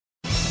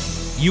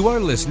You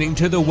are listening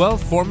to the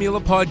Wealth Formula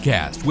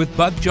Podcast with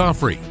Buck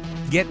Joffrey.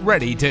 Get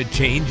ready to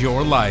change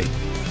your life.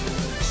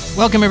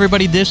 Welcome,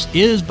 everybody. This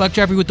is Buck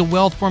Joffrey with the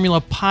Wealth Formula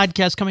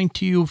Podcast coming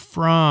to you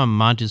from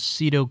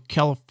Montecito,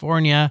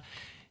 California.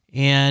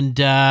 And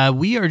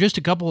we are just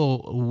a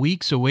couple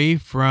weeks away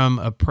from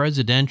a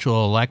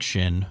presidential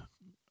election.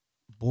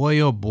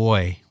 Boy, oh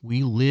boy,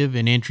 we live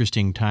in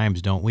interesting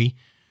times, don't we?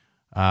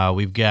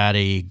 We've got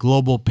a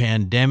global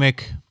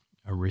pandemic,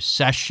 a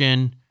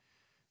recession,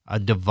 a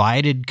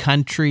divided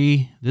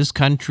country. This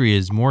country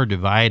is more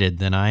divided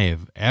than I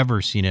have ever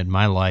seen it in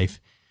my life.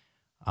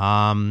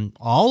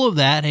 All of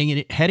that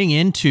heading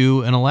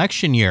into an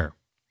election year.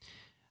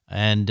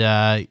 And,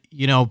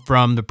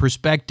 from the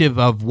perspective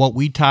of what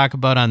we talk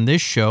about on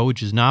this show,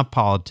 which is not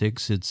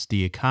politics, it's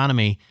the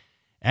economy,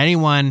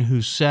 anyone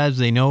who says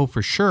they know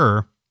for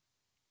sure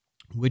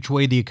which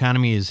way the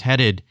economy is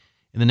headed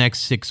in the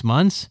next 6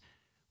 months,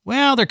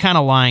 well, they're kind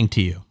of lying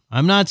to you.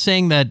 I'm not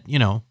saying that,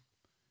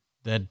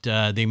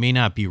 that they may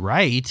not be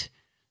right.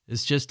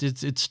 It's just,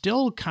 it's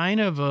still kind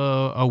of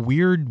a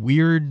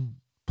weird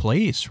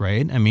place,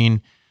 right? I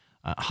mean,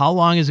 how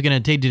long is it going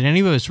to take? Did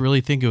any of us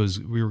really think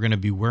we were going to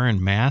be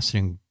wearing masks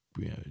and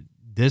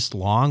this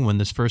long when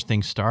this first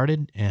thing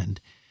started?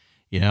 And,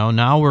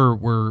 now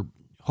we're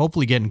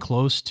hopefully getting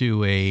close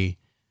to a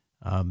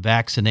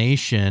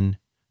vaccination,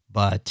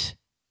 but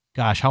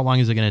gosh, how long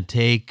is it going to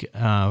take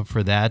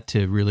for that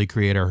to really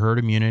create a herd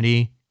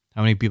immunity?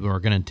 How many people are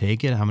going to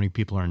take it? How many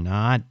people are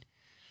not?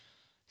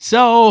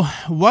 So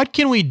what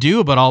can we do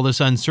about all this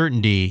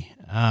uncertainty,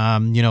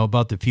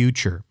 about the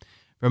future?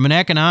 From an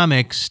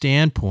economic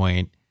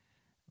standpoint,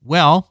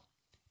 well,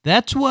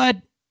 that's what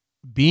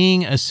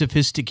being a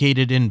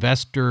sophisticated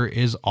investor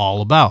is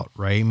all about,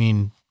 right? I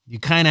mean, you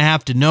kind of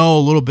have to know a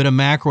little bit of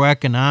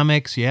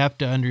macroeconomics. You have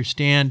to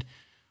understand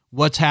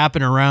what's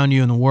happening around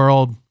you in the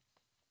world,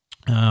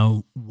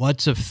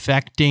 what's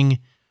affecting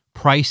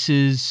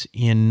prices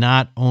in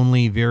not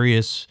only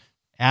various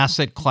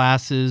asset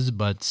classes,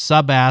 but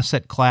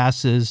sub-asset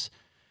classes.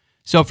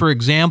 So, for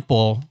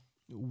example,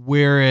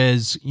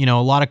 whereas, a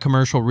lot of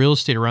commercial real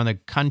estate around the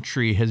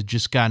country has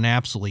just gotten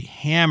absolutely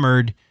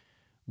hammered,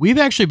 we've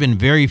actually been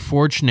very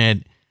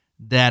fortunate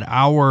that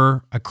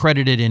our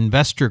accredited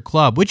investor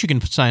club, which you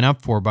can sign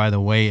up for, by the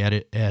way,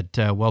 at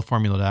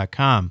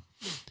wealthformula.com,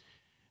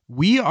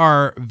 we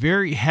are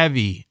very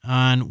heavy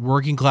on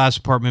working class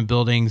apartment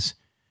buildings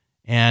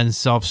and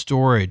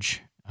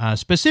self-storage,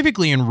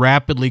 specifically in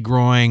rapidly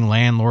growing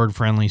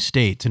landlord-friendly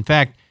states. In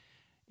fact,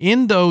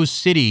 in those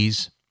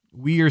cities,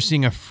 we are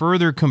seeing a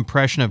further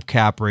compression of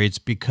cap rates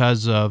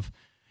because of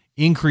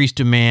increased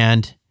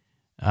demand.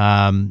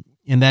 And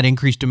that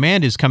increased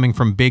demand is coming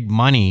from big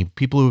money,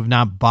 people who have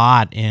not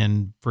bought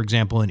for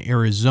example, in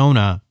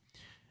Arizona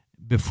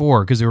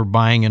before because they were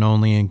buying it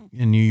only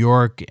in New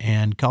York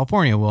and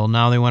California. Well,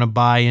 now they want to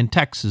buy in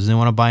Texas. They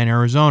want to buy in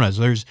Arizona. So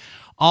there's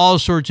all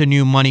sorts of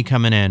new money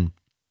coming in.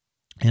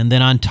 And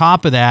then on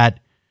top of that,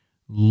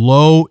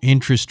 low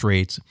interest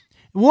rates.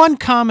 One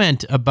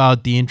comment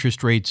about the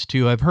interest rates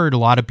too. I've heard a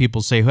lot of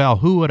people say, "Well,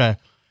 who would have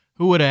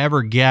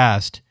ever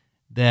guessed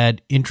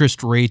that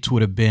interest rates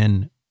would have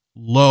been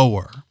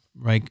lower,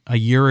 right, a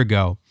year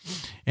ago?"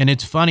 And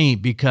it's funny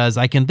because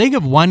I can think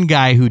of one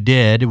guy who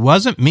did. It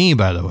wasn't me,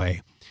 by the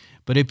way.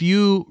 But if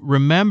you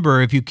remember,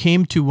 if you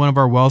came to one of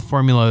our Wealth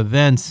Formula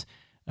events,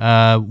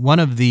 one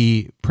of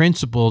the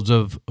principals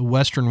of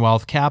Western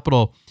Wealth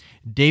Capital,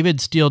 David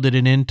Steele, did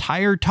an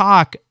entire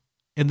talk,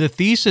 and the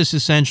thesis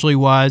essentially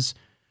was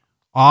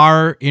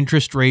our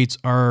interest rates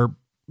are,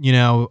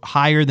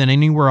 higher than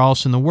anywhere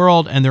else in the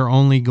world, and they're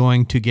only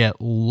going to get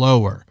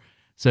lower.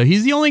 So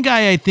he's the only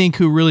guy I think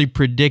who really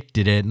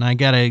predicted it, and I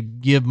got to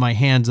give my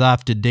hands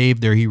off to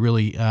Dave there. He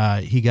really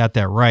he got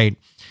that right.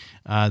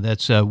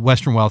 That's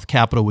Western Wealth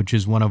Capital, which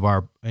is one of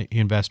our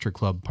investor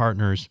club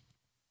partners.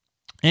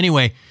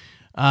 Anyway,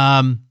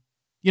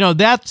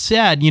 that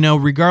said,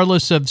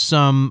 regardless of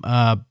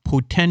some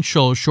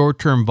potential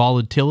short-term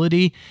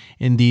volatility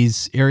in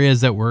these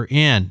areas that we're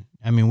in,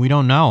 I mean, we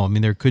don't know. I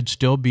mean, there could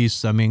still be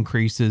some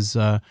increases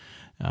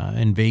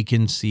in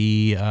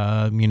vacancy,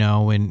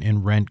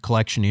 in rent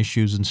collection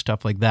issues and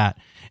stuff like that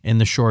in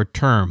the short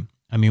term.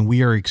 I mean,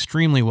 we are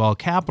extremely well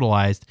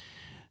capitalized.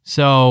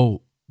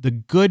 So the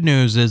good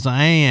news is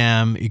I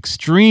am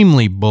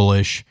extremely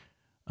bullish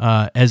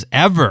as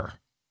ever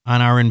on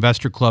our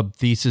investor club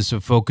thesis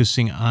of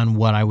focusing on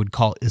what I would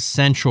call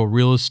essential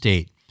real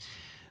estate.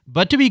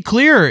 But to be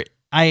clear,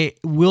 I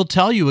will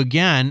tell you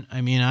again,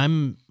 I mean,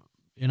 I'm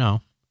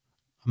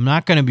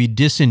not going to be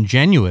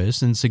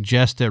disingenuous and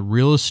suggest that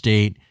real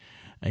estate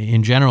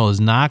in general is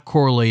not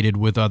correlated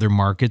with other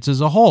markets as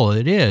a whole.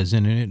 It is,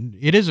 and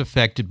it is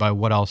affected by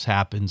what else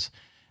happens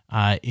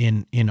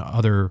in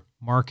other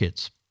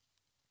markets.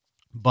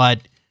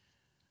 But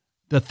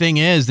the thing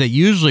is that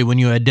usually when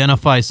you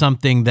identify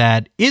something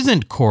that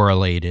isn't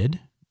correlated,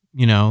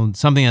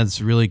 something that's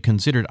really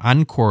considered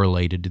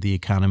uncorrelated to the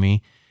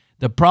economy,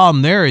 the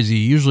problem there is you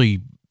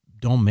usually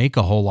don't make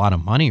a whole lot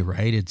of money,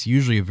 right? It's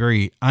usually a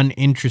very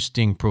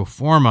uninteresting pro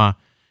forma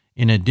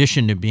in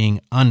addition to being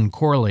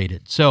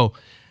uncorrelated. So,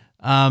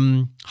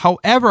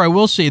 however, I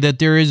will say that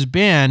there has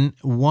been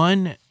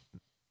one,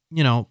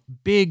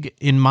 big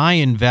in my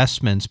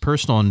investments,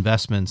 personal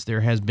investments,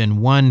 there has been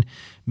one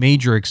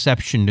major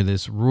exception to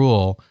this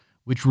rule,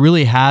 which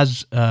really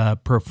has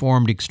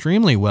performed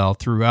extremely well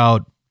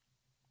throughout,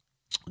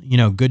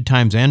 good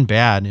times and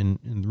bad,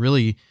 and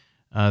really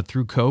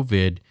through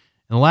COVID.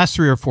 In the last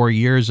 3 or 4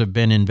 years, I've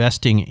been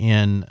investing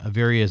in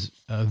various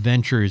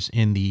ventures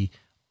in the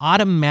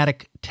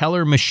automatic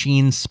teller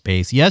machine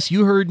space. Yes,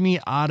 you heard me,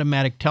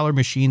 automatic teller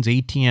machines,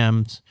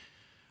 ATMs.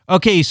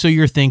 Okay, so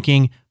you're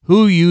thinking,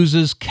 who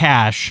uses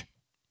cash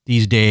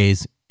these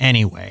days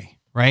anyway,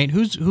 right?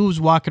 Who's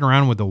walking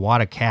around with a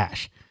wad of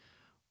cash?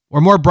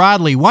 Or more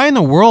broadly, why in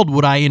the world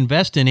would I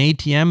invest in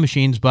ATM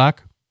machines,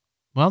 Buck?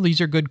 Well,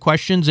 these are good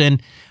questions,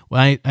 and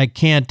I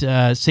can't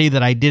say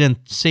that I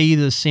didn't say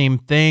the same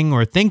thing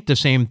or think the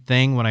same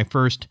thing when I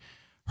first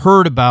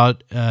heard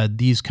about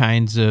these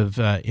kinds of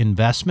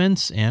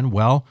investments. And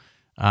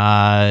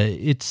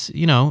it's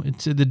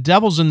the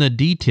devil's in the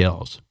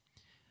details.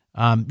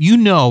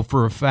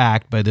 For a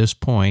fact by this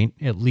point,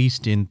 at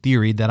least in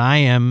theory, that I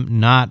am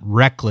not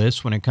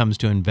reckless when it comes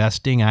to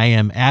investing. I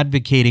am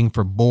advocating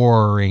for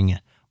boring.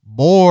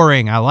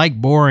 I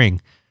like boring,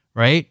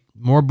 right?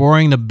 More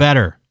boring, the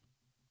better.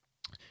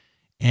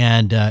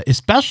 And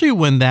especially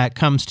when that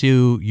comes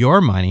to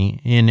your money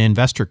in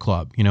Investor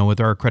Club, with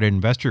our accredited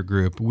investor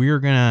group, we're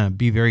going to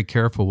be very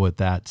careful with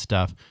that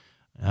stuff.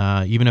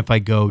 Even if I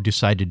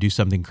decide to do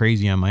something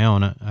crazy on my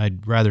own,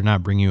 I'd rather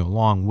not bring you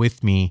along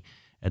with me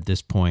at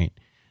this point.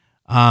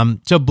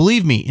 So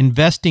believe me,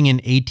 investing in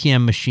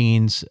ATM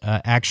machines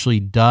actually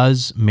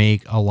does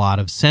make a lot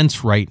of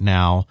sense right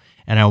now.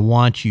 And I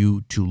want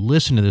you to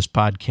listen to this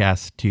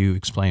podcast to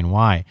explain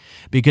why.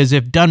 Because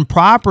if done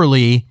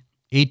properly,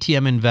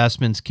 ATM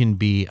investments can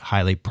be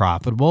highly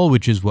profitable,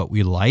 which is what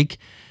we like.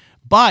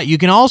 But you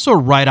can also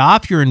write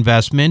off your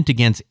investment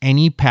against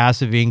any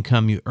passive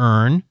income you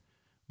earn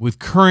with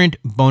current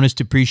bonus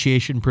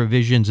depreciation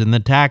provisions in the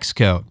tax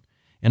code.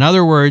 In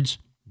other words,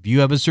 if you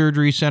have a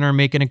surgery center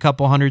making a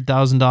couple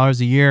 $100,000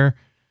 a year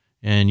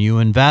and you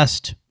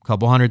invest a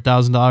couple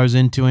 $100,000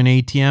 into an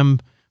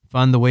ATM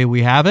fund the way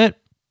we have it,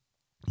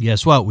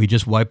 guess what? We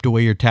just wiped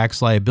away your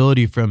tax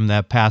liability from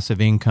that passive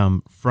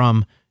income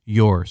from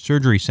your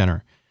surgery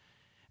center.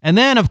 And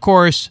then, of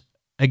course,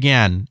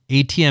 again,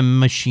 ATM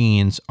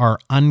machines are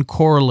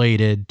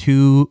uncorrelated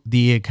to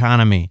the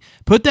economy.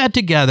 Put that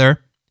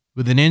together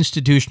with an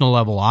institutional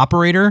level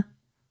operator,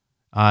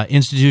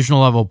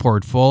 institutional level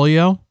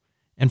portfolio,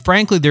 and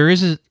frankly, there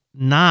is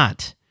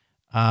not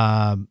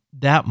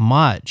that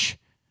much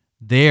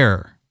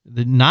there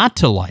not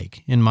to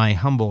like, in my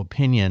humble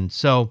opinion.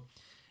 So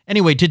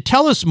anyway, to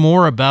tell us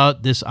more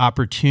about this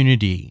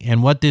opportunity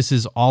and what this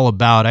is all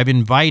about, I've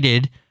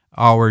invited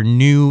our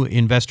new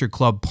Investor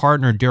Club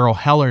partner, Daryl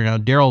Heller. Now,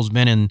 Daryl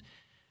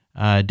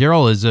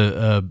has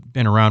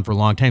been around for a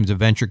long time. He's a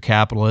venture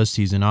capitalist.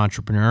 He's an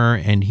entrepreneur,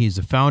 and he's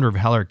the founder of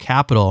Heller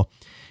Capital.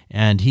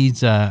 And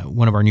he's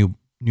one of our new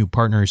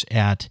partners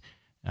at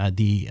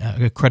the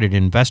Accredited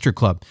Investor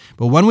Club.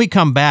 But when we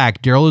come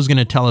back, Daryl is going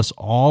to tell us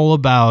all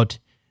about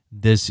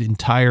this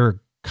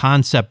entire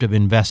concept of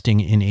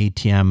investing in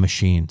ATM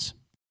machines.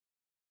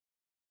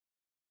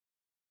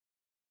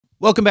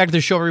 Welcome back to the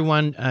show,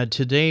 everyone.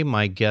 Today,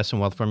 my guest on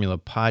Wealth Formula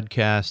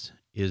podcast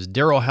is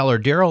Daryl Heller.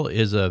 Daryl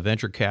is a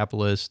venture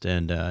capitalist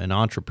and an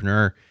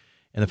entrepreneur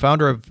and the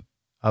founder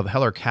of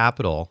Heller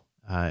Capital,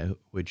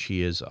 which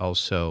he is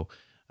also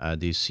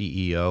the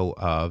CEO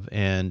of.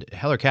 And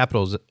Heller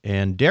Capital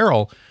and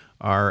Daryl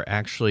are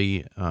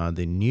actually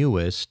the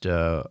newest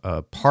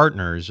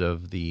partners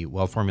of the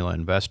Wealth Formula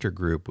Investor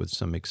Group, with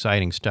some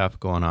exciting stuff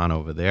going on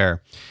over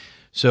there.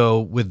 So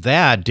with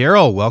that,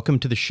 Daryl, welcome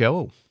to the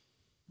show.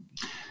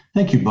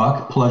 Thank you,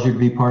 Buck. Pleasure to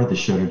be part of the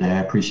show today. I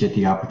appreciate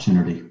the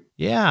opportunity.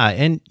 Yeah.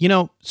 And,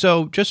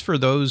 so just for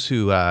those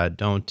who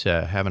don't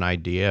have an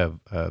idea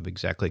of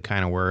exactly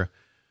kind of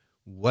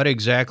what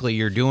exactly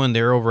you're doing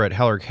there over at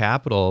Heller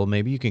Capital,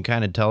 maybe you can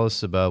kind of tell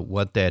us about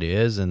what that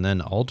is, and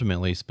then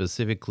ultimately,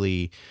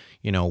 specifically,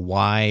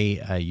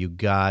 why you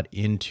got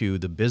into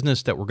the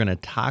business that we're going to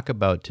talk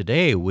about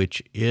today,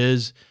 which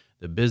is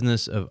the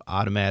business of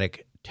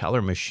automatic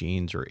teller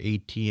machines, or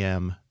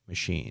ATM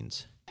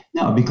machines.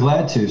 Yeah, I'd be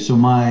glad to. So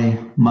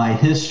my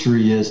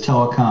history is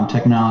telecom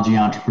technology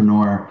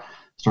entrepreneur.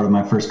 Started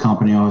my first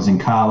company when I was in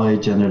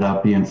college, ended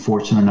up being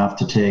fortunate enough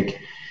to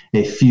take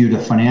a few to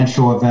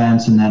financial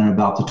events. And then in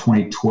about the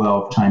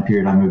 2012 time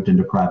period, I moved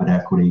into private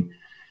equity.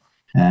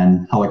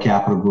 And Heller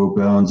Capital Group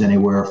owns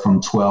anywhere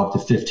from 12 to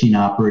 15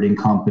 operating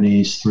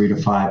companies, 3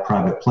 to 5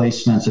 private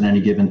placements at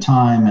any given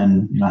time,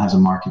 and has a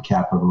market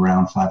cap of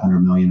around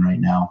 $500 million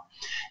right now.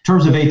 In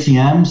terms of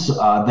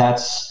ATMs,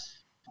 that's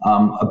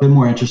a bit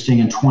more interesting.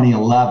 In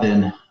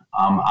 2011,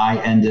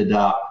 I ended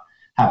up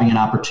having an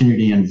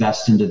opportunity to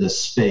invest into this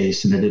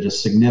space, and I did a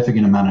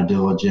significant amount of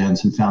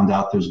diligence and found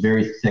out there's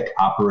very thick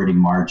operating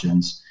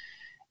margins.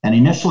 And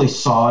initially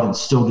saw it, and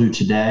still do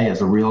today,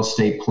 as a real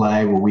estate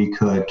play where we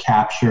could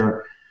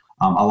capture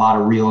a lot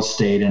of real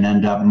estate and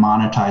end up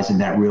monetizing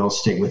that real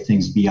estate with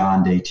things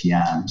beyond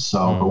ATM.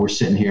 So, but we're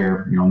sitting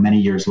here, many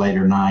years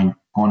later, 9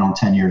 going on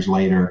 10 years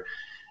later,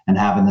 and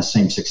having the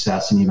same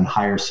success and even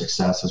higher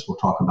success, as we'll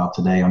talk about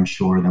today, I'm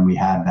sure, than we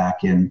had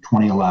back in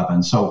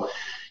 2011. So,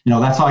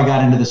 that's how I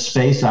got into the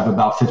space. I have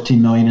about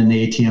 15 million in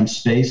the ATM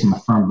space. I'm a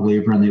firm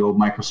believer in the old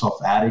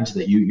Microsoft adage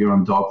that you're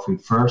on dog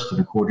food first,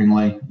 and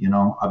accordingly,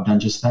 I've done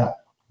just that.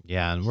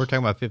 Yeah, and we're talking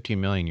about 15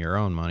 million, your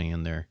own money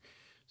in there.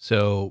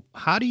 So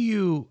how do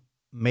you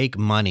make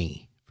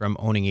money from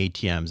owning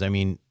ATMs? I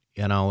mean,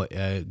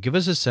 give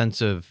us a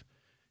sense of,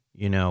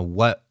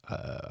 what,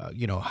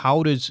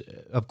 how does,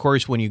 of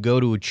course, when you go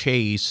to a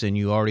Chase and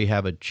you already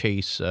have a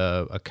Chase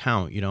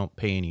account, you don't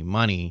pay any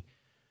money.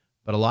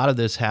 But a lot of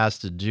this has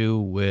to do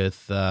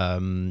with,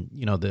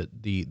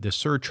 the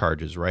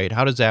surcharges, right?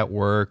 How does that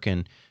work?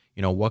 And,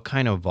 what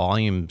kind of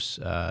volumes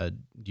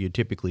do you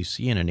typically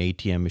see in an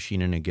ATM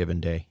machine in a given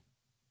day?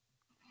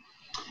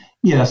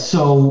 Yeah,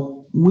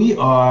 so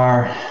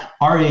our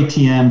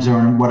ATMs are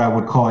in what I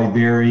would call a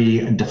very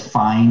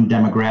defined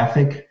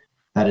demographic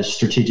that is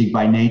strategic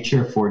by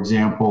nature. For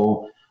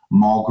example,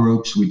 mall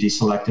groups, we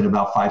deselected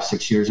about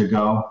 5-6 years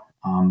ago.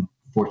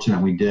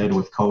 Fortunate we did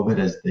with COVID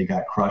as they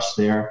got crushed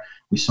there.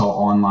 We saw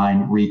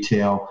online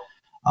retail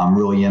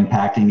really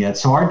impacting it.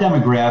 So our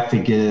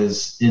demographic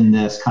is in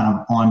this kind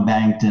of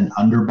unbanked and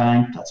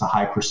underbanked. That's a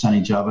high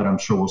percentage of it. I'm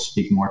sure we'll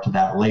speak more to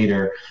that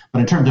later. But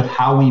in terms of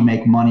how we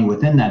make money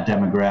within that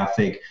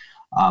demographic,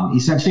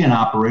 essentially an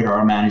operator,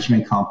 our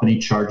management company,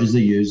 charges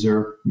the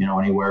user,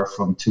 anywhere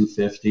from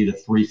 $250 to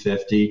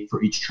 $350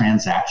 for each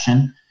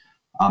transaction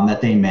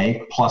that they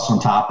make. Plus, on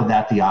top of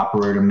that, the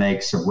operator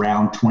makes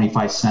around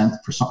 25 cents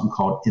for something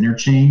called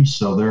interchange.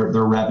 So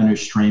their revenue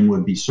stream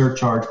would be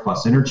surcharge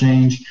plus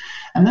interchange.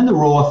 And then the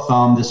rule of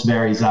thumb, this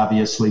varies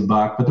obviously,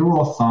 Buck, but the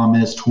rule of thumb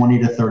is 20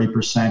 to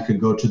 30% could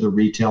go to the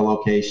retail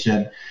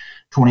location,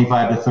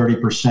 25 to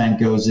 30%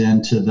 goes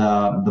into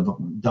the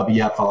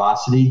WF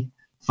Velocity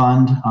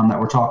fund that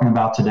we're talking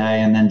about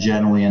today. And then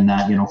generally in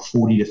that,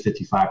 40 to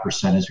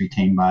 55% is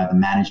retained by the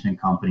management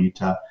company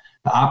to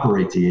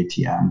operate the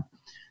ATM.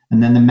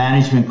 And then the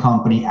management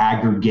company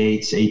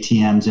aggregates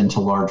ATMs into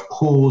large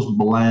pools,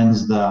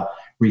 blends the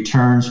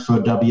returns for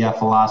WF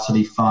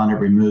Velocity Fund. It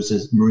removes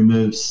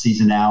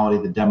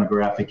seasonality, the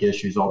demographic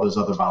issues, all those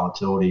other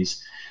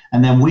volatilities.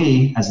 And then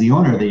we, as the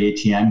owner of the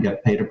ATM,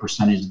 get paid a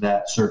percentage of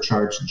that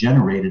surcharge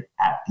generated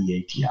at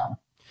the ATM.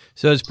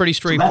 So it's pretty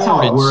straightforward. So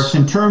that's how it works.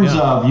 In terms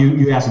of,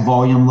 you asked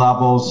volume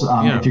levels.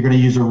 If you're going to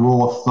use a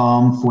rule of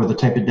thumb for the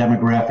type of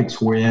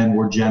demographics we're in,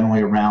 we're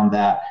generally around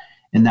that.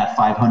 In that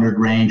 500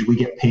 range, we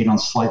get paid on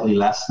slightly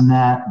less than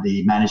that.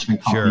 The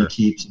management company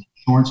keeps an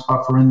insurance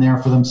buffer in there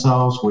for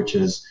themselves, which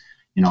is,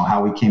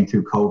 how we came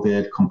through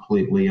COVID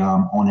completely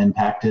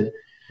unimpacted.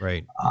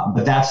 Right.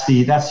 But that's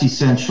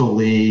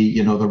essentially,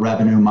 the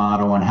revenue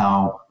model and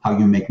how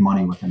you make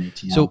money with an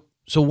ATM.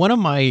 So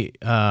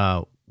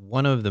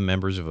one of the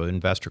members of an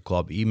investor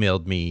club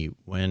emailed me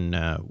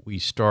when we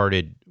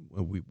started.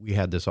 We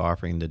had this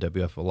offering, the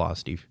WF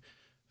Velocity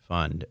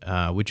Fund,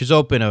 which is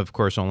open, of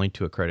course, only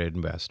to accredited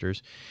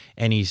investors.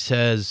 And he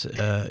says,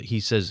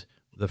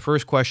 the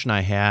first question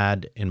I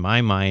had in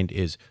my mind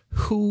is,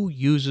 who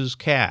uses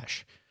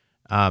cash?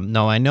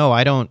 Now, I know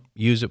I don't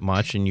use it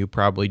much, and you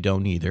probably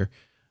don't either.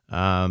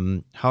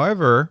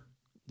 However,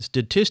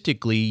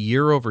 statistically,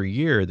 year over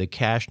year, the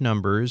cash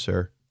numbers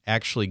are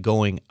actually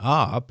going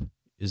up.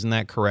 Isn't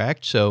that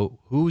correct? So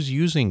who's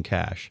using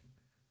cash?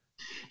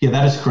 Yeah,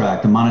 that is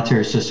correct. The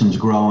monetary system's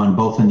growing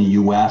both in the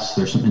U.S.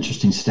 There's some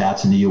interesting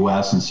stats in the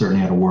U.S. and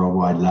certainly at a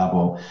worldwide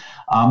level.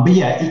 But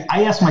yeah,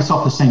 I asked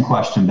myself the same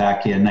question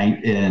back in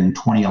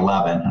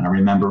 2011. And I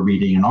remember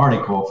reading an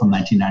article from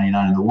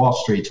 1999 in the Wall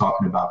Street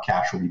talking about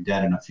cash will be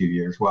dead in a few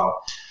years.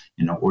 Well,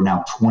 we're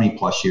now 20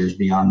 plus years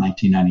beyond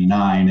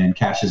 1999 and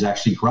cash is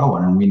actually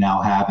growing. And we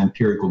now have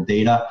empirical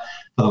data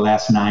for the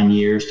last 9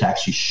 years to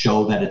actually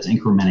show that it's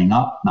incrementing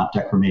up, not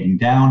decrementing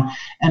down.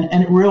 And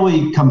it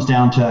really comes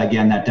down to,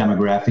 again, that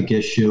demographic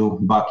issue.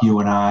 Buck, you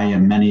and I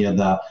and many of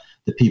the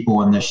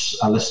people in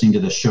this listening to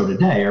this show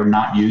today are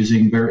not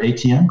using their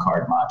ATM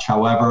card much.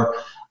 However,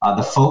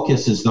 the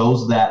focus is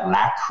those that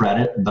lack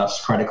credit,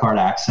 thus credit card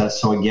access.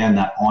 So again,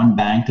 that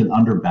unbanked and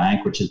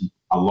underbanked, which is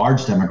a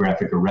large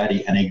demographic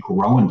already and a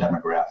growing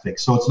demographic.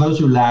 So it's those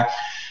who lack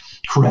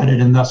credit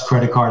and thus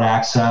credit card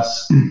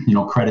access,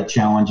 credit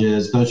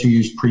challenges, those who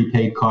use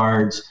prepaid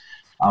cards,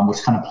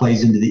 which kind of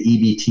plays into the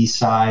EBT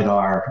side.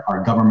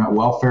 Our government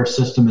welfare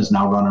system is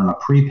now run on a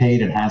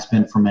prepaid and has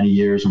been for many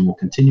years and will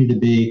continue to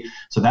be.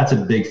 So that's a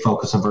big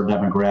focus of our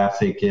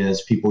demographic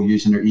is people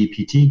using their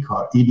EBT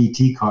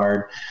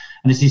card.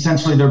 And it's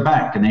essentially their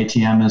bank. An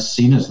ATM is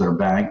seen as their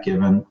bank,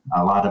 given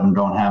a lot of them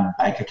don't have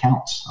bank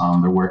accounts.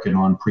 They're working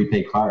on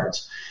prepaid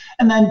cards.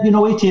 And then,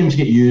 ATMs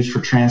get used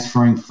for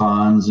transferring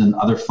funds and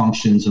other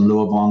functions in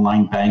lieu of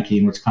online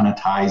banking, which kind of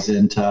ties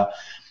into,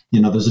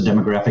 there's a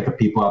demographic of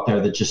people out there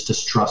that just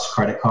distrust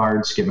credit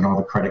cards, given all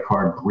the credit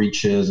card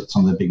breaches at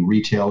some of the big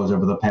retailers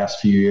over the past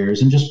few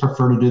years, and just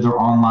prefer to do their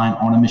online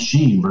on a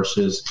machine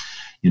versus,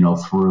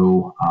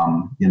 through,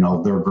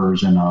 their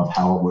version of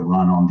how it would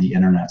run on the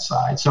internet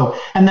side. So,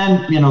 and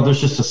then,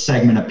 there's just a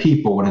segment of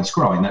people when it's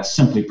growing that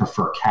simply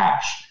prefer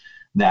cash,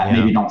 that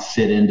maybe don't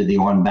fit into the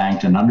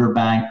unbanked and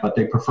underbanked, but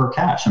they prefer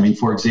cash. I mean,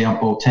 for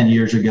example, 10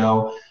 years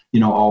ago,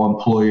 all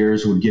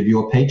employers would give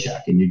you a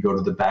paycheck and you'd go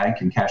to the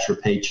bank and cash your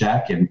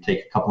paycheck and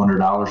take a couple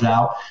 $100s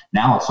out.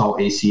 Now it's all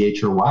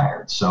ACH or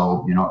wired.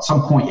 So, at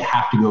some point you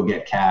have to go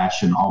get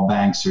cash, and all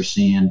banks are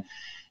seeing,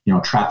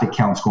 traffic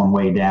counts going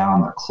way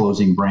down. They're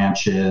closing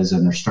branches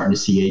and they're starting to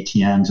see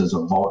ATMs as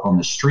a vault on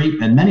the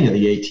street. And many of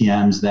the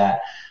ATMs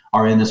that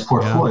are in this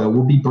portfolio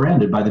will be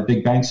branded by the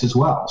big banks as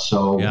well.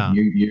 So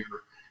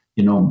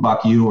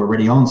Buck, you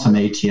already own some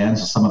ATMs, and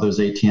some of those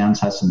ATMs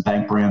have some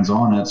bank brands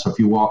on it. So if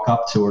you walk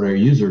up to it, or a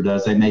user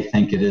does, they may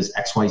think it is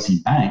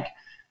XYZ Bank,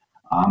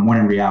 when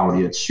in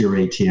reality it's your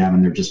ATM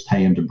and they're just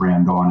paying to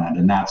brand on it.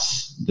 And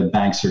that's, the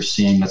banks are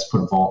seeing, let's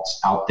put vaults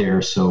out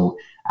there so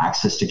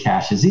access to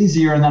cash is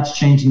easier, and that's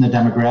changing the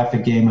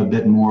demographic game a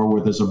bit more,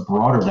 where there's a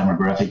broader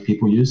demographic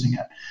people using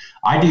it.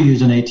 I do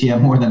use an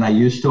ATM more than I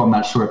used to. I'm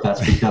not sure if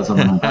that's because I'm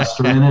an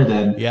investor in it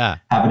and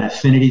have an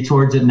affinity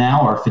towards it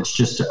now, or if it's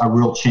just a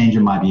real change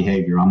in my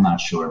behavior. I'm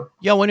not sure.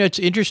 Yeah, when it's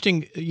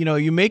interesting,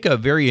 you make a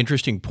very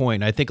interesting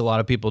point. I think a lot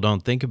of people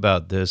don't think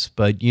about this,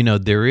 but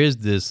there is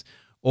this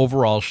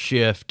overall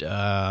shift,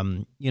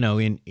 in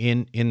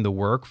the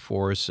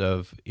workforce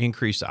of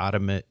increased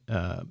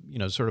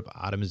sort of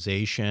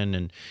automation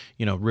and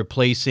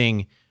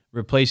replacing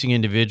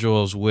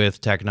individuals with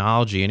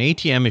technology. And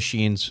ATM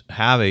machines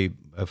have a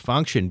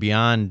function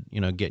beyond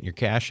getting your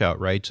cash out,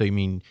 right? So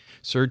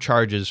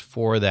surcharges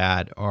for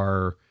that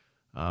are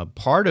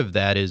part of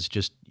that is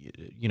just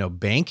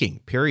banking,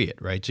 period,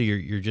 right? So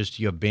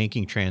you have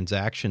banking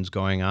transactions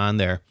going on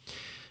there.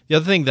 The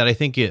other thing that I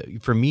think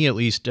for me at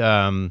least,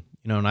 and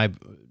I've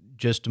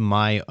just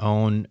my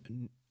own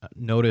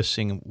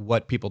noticing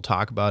what people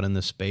talk about in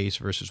the space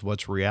versus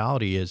what's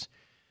reality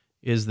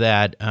is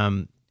that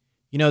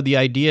the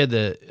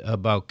idea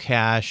about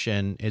cash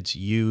and its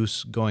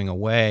use going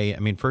away. I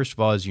mean, first of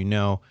all, as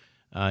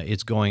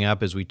it's going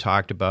up, as we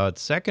talked about.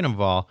 Second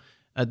of all,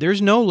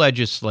 there's no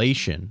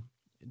legislation.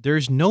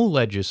 There's no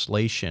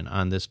legislation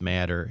on this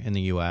matter in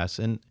the U.S.,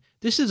 and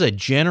this is a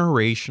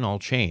generational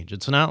change.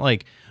 It's not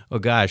like, oh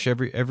gosh,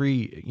 every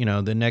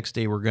the next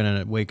day we're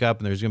going to wake up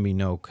and there's going to be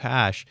no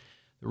cash.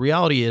 The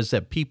reality is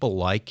that people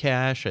like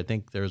cash. I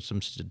think there's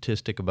some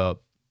statistic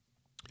about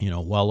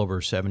well over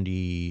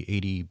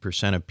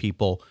 70-80% of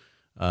people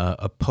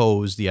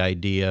oppose the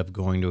idea of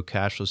going to a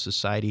cashless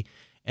society.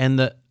 And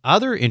the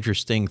other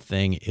interesting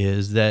thing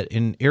is that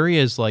in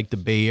areas like the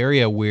Bay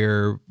Area,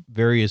 where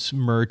various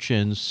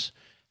merchants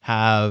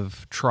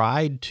have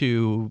tried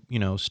to,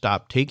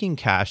 stop taking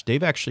cash,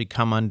 they've actually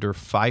come under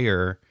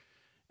fire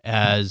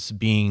as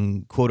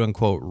being quote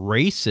unquote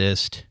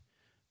racist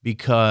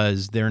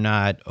because they're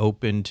not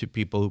open to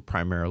people who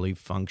primarily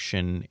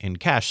function in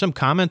cash. Some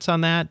comments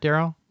on that,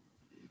 Daryl?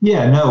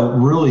 Yeah, no,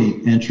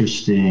 really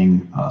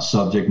interesting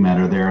subject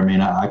matter there. I mean,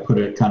 I put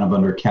it kind of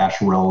under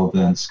cash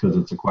relevance because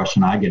it's a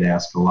question I get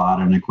asked a lot,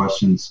 and a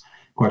question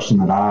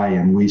that I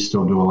and we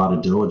still do a lot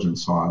of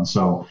diligence on.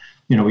 So,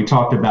 we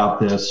talked about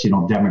this,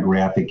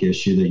 demographic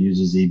issue that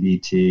uses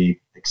EBT,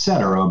 et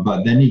cetera,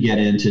 but then you get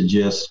into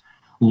just,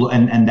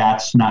 and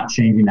that's not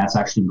changing, that's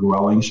actually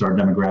growing. So our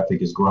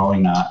demographic is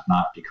growing, not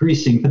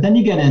decreasing. But then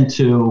you get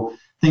into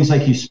things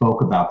like you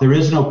spoke about. There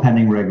is no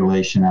pending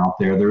regulation out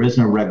there. There is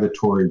no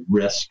regulatory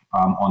risk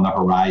on the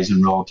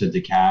horizon relative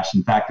to cash.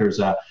 In fact, there's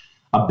a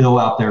bill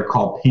out there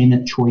called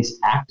Payment Choice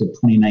Act of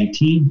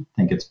 2019.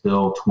 I think it's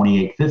Bill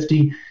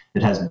 2850.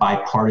 It has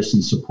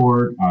bipartisan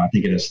support. I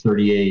think it has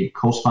 38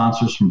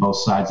 co-sponsors from both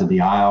sides of the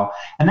aisle.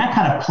 And that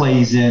kind of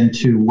plays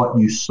into what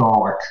you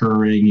saw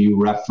occurring. You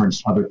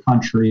referenced other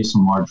countries,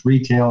 some large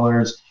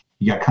retailers.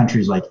 You got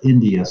countries like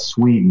India,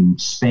 Sweden,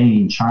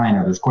 Spain,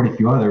 China. There's quite a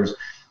few others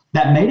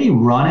that made a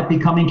run at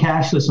becoming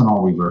cashless and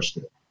all reversed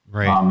it,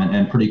 right?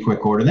 In pretty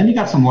quick order. Then you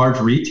got some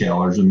large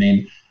retailers. I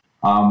mean,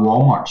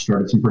 Walmart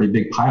started some pretty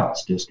big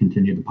pilots,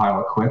 discontinued the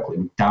pilot quickly.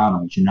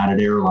 McDonald's,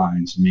 United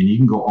Airlines. I mean, you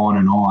can go on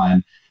and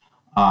on.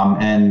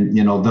 And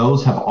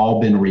those have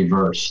all been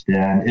reversed.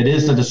 And it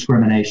is a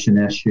discrimination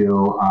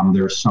issue.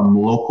 There's some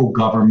local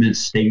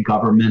governments, state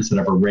governments that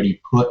have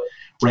already put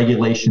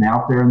regulation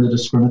out there on the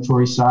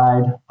discriminatory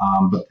side.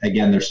 But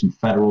again, there's some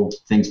federal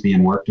things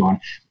being worked on.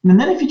 And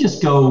then if you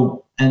just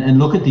go and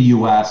look at the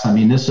U.S., I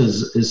mean, this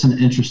is an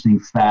interesting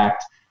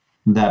fact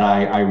that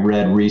I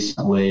read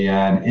recently.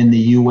 And in the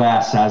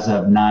U.S., as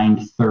of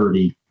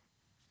 9/30,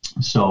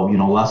 so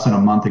less than a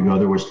month ago,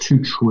 there was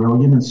 $2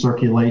 trillion in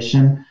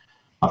circulation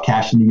of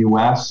cash in the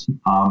U.S.,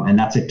 and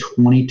that's a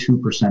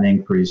 22%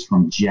 increase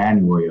from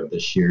January of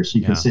this year. So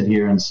you can sit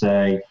here and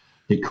say,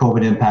 did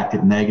COVID impact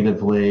it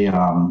negatively?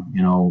 How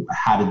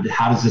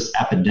does this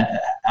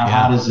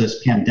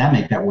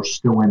pandemic that we're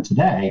still in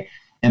today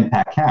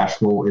impact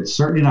cash? Well, it's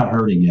certainly not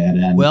hurting it.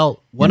 And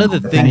one of the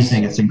things, if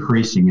anything, it's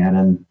increasing it.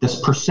 And this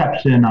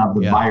perception of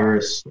the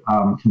virus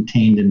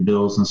contained in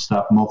bills and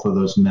stuff, most of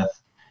those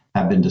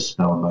have been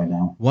dispelled by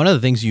now. One of the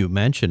things you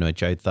mentioned,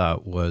 which I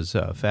thought was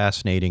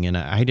fascinating, and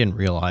I didn't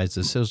realize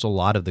this, is a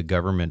lot of the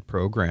government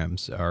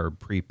programs are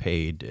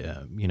prepaid,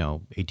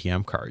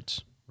 ATM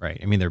cards, right?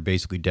 I mean, they're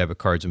basically debit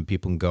cards, and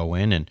people can go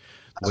in, and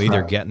the way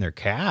they're getting their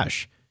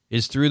cash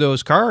is through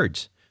those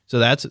cards. So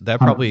that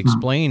probably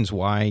explains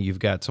why you've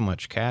got so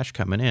much cash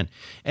coming in.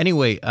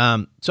 Anyway,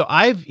 so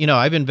I've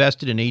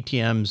invested in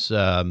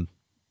ATMs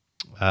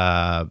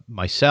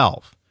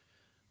myself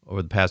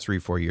over the past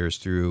 3-4 years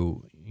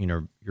through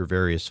your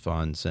various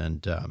funds,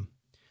 and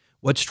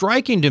what's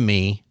striking to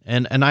me,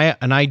 and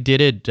I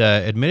did it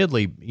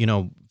admittedly,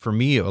 for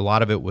me a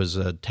lot of it was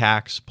a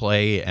tax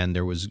play, and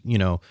there was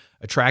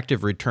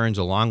attractive returns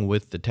along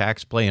with the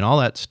tax play and all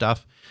that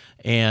stuff.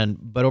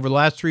 But over the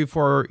last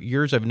 3-4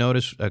 years, I've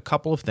noticed a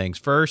couple of things.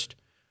 First,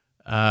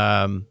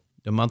 the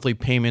monthly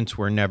payments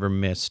were never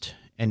missed,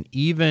 and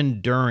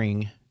even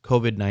during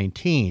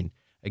COVID-19,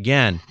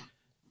 again,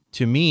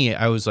 to me,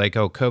 I was like,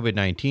 oh,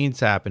 COVID-19's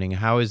happening.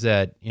 How is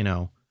that,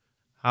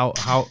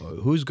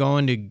 who's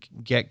going to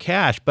get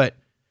cash? But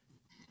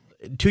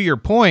to your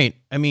point,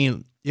 I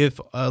mean, if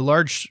a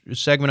large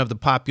segment of the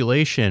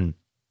population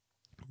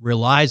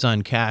relies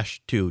on cash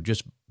to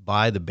just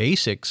buy the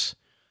basics,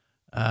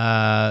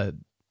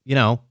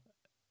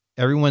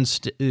 everyone's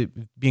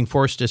being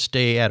forced to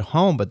stay at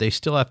home, but they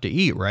still have to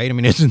eat, right? I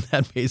mean, is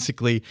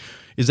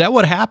that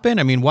what happened?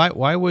 I mean,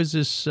 why was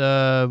this,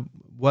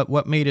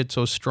 what made it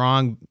so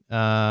strong,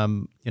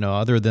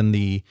 other than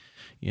the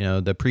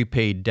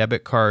prepaid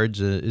debit cards?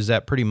 Is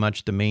that pretty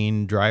much the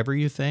main driver,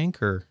 you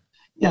think, or?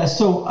 Yeah,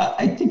 so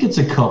I think it's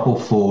a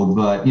couple-fold,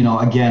 but,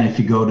 again, if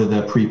you go to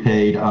the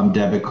prepaid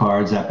debit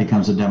cards, that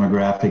becomes a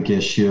demographic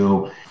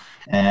issue.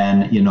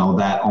 And,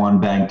 that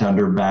unbanked,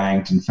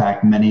 underbanked. In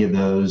fact, many of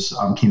those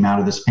came out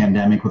of this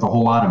pandemic with a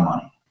whole lot of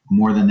money,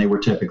 more than they were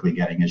typically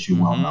getting, as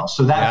you well know.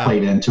 So that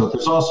played into it.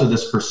 There's also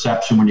this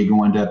perception when you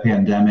go into a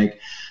pandemic,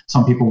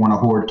 some people want to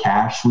hoard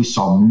cash. We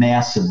saw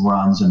massive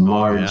runs in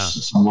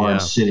some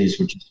large cities,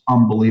 which is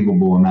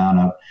unbelievable amount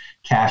of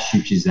cash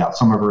usage out.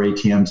 Some of our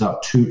ATMs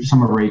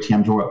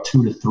were up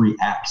 2 to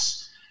 3x.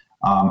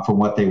 From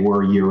what they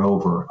were a year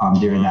over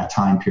during that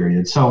time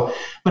period. So,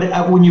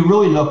 but when you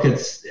really look at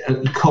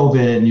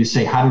COVID and you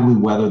say, how did we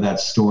weather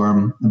that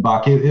storm,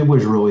 Buck, it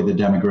was really the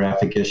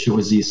demographic issue. It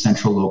was the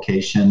essential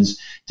locations.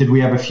 Did we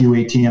have a few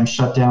ATMs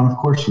shut down? Of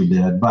course we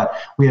did. But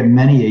we had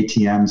many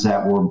ATMs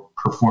that were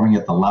performing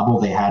at the level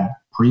they had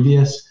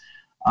previous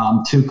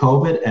to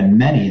COVID, and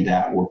many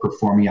that were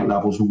performing at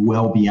levels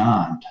well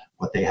beyond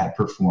what they had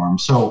performed.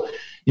 So,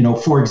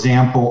 for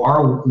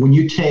example, when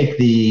you take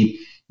the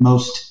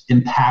most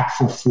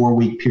impactful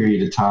 4-week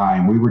period of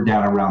time, we were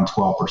down around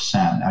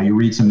 12%. Now you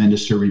read some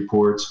industry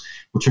reports,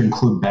 which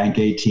include bank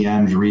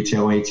ATMs,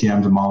 retail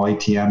ATMs, and mall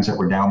ATMs that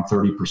were down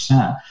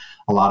 30%,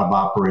 a lot of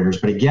operators.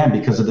 But again,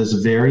 because of this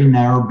very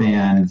narrow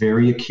band,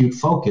 very acute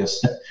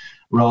focus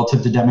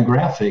relative to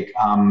demographic,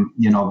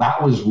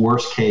 that was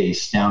worst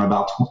case, down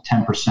about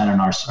 10%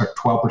 or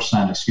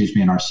 12%,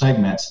 in our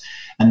segments.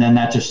 And then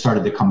that just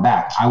started to come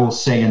back. I will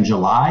say in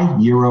July,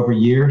 year over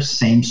year,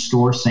 same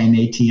store, same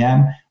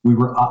ATM, we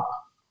were up,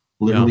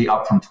 literally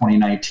up from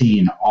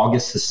 2019.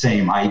 August, the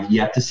same. I've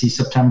yet to see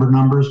September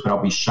numbers, but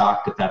I'll be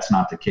shocked if that's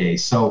not the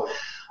case. So,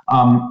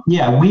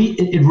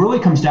 it really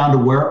comes down to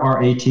where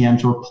our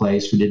ATMs were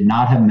placed. We did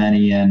not have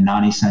many in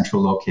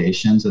non-essential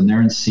locations, and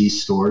they're in C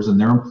stores, and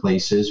they're in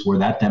places where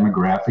that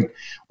demographic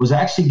was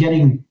actually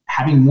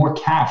having more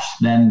cash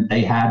than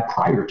they had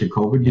prior to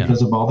COVID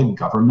because of all the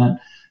government,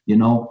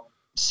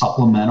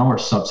 supplemental or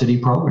subsidy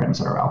programs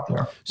that are out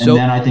there. And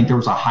then I think there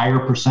was a higher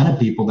percent of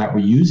people that were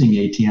using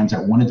ATMs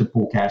that wanted to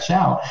pull cash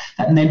out,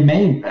 and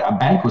a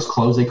bank was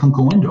closed. They couldn't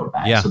go into a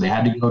bank. So they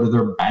had to go to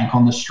their bank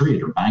on the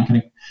street or bank in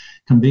a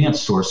convenience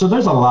store. So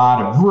there's a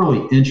lot of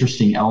really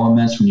interesting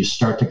elements when you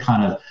start to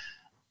kind of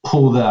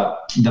pull the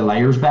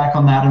layers back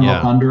on that and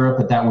look under it,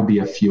 but that would be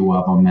a few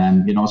of them.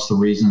 And, it's the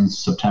reason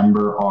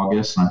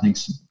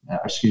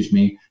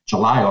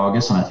July,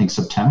 August, and I think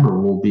September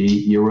will be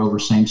year over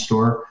same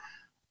store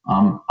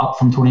up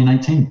from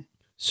 2019.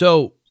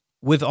 So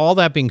with all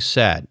that being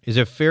said, is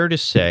it fair to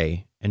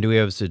say, and do we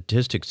have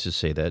statistics to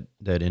say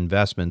that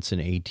investments in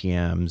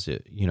ATMs,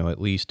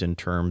 at least in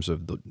terms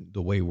of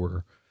the way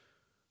we're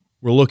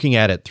looking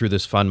at it through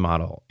this fund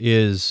model,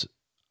 is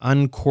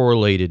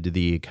uncorrelated to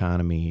the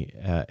economy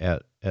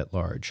at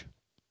large?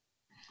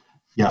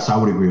 Yes, I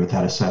would agree with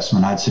that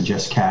assessment. I'd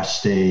suggest cash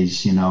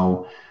stays,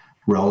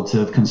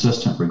 relative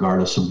consistent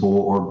regardless of bull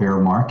or bear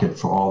market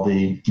for all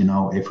the,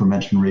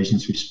 aforementioned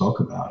reasons we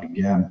spoke about.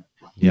 Again,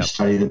 you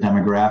study the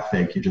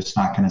demographic, you're just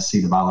not going to see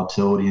the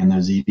volatility in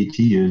those EBT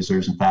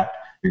users. In fact,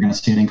 you're going to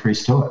see an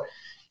increase to it,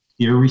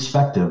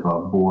 irrespective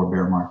of bull or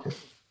bear market.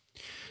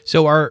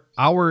 So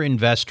our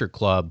investor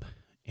club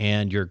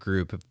and your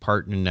group have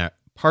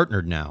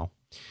partnered now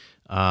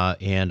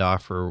and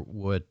offer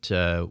what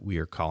we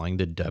are calling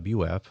the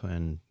WF,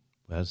 and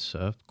as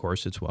of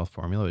course it's Wealth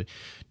Formula,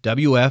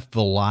 WF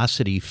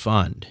Velocity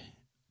Fund.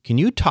 Can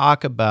you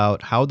talk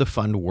about how the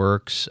fund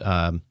works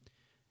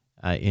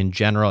in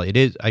general?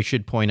 I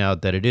should point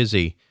out that it is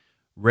a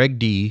Reg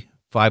D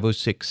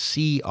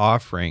 506C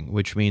offering,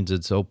 which means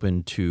it's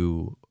open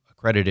to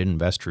accredited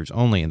investors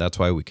only, and that's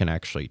why we can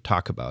actually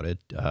talk about it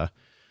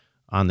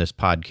on this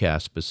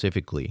podcast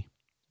specifically.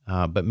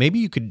 But maybe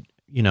you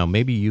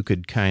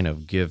could kind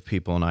of give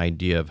people an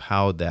idea of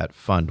how that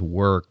fund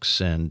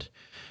works, and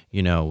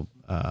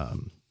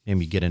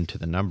maybe get into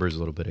the numbers a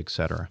little bit, et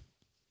cetera.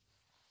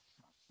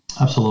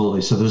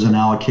 Absolutely. So there's an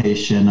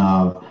allocation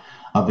of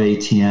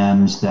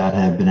ATMs that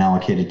have been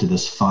allocated to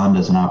this fund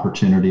as an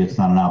opportunity. It's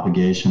not an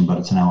obligation, but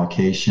it's an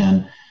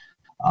allocation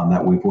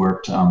that we've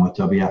worked with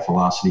WF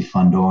Velocity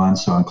Fund on.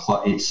 So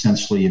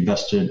essentially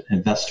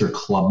investor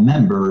club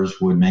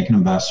members would make an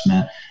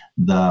investment.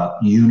 The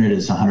unit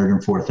is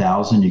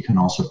 $104,000. You can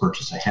also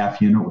purchase a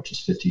half unit, which is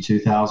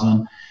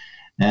 $52,000.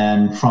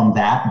 And from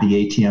that,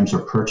 the ATMs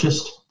are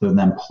purchased. They're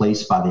then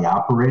placed by the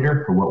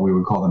operator, or what we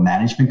would call the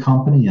management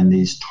company, in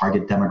these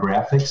target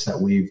demographics that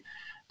we've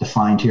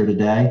defined here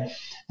today.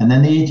 And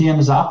then the ATM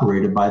is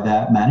operated by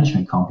that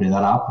management company,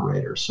 that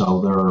operator.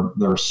 So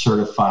they're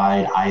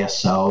certified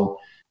ISO.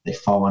 They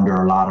fall under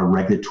a lot of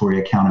regulatory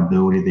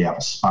accountability. They have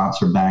a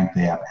sponsor bank.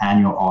 They have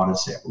annual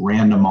audits. They have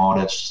random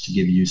audits, just to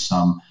give you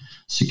some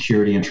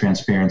security and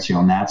transparency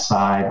on that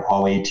side.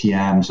 All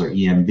ATMs are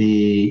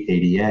EMV,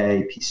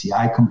 ADA,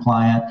 PCI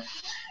compliant.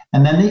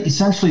 And then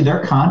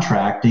they're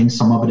contracting.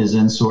 Some of it is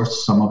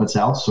insourced, some of it's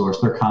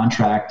outsourced. They're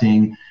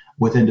contracting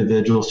with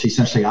individuals to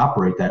essentially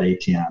operate that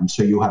ATM.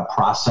 So you have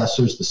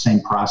processors, the same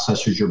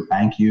processors your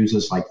bank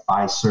uses, like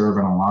Fiserv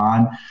and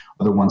Elan,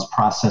 are the ones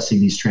processing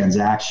these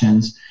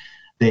transactions.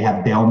 They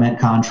have bailment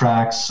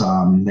contracts.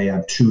 They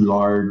have two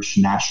large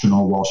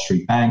national Wall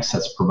Street banks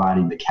that's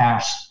providing the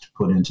cash to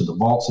put into the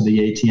vaults of the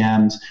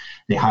ATMs.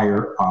 They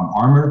hire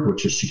Armored,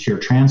 which is secure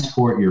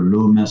transport, your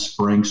Loomis,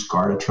 Brinks,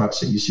 Garda trucks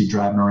that you see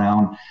driving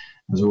around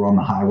as we're on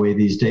the highway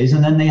these days.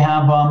 And then they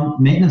have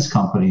maintenance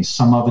companies.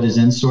 Some of it is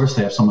insourced.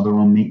 They have some of their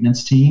own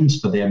maintenance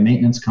teams, but they have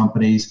maintenance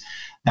companies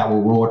that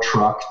will roll a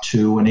truck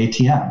to an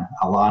ATM.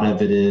 A lot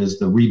of it is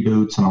the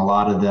reboots, and a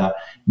lot of the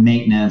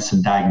maintenance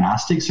and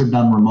diagnostics are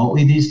done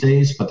remotely these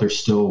days, but there's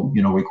still,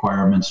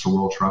 requirements to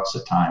roll trucks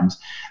at times.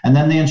 And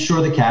then they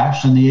insure the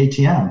cash in the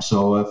ATM.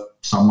 So if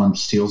someone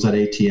steals that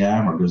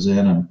ATM or goes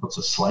in and puts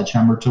a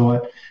sledgehammer to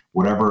it,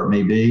 whatever it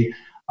may be,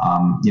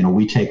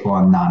 we take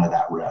on none of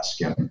that risk.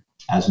 And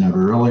as noted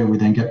earlier, we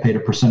then get paid a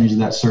percentage of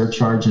that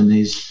surcharge in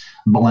these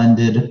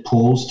blended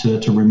pools to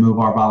remove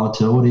our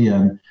volatility,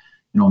 and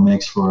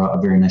makes for a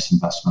very nice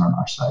investment on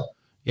our side.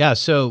 Yeah.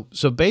 So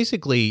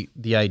basically,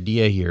 the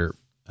idea here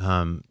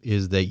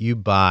is that you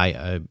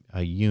buy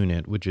a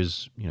unit, which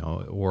is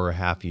or a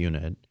half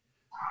unit.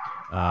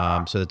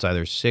 So that's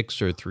either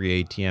 6 or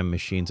 3 ATM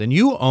machines, and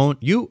you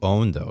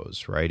own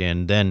those, right?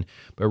 And then,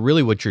 but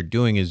really, what you're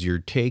doing is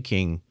you're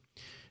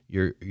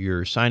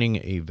signing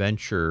a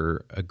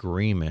venture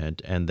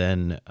agreement, and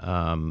then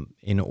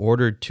in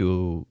order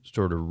to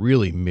sort of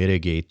really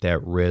mitigate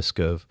that risk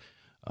of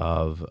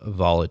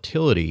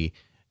volatility,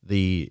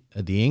 the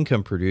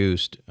income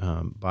produced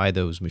by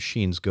those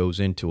machines goes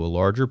into a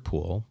larger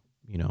pool,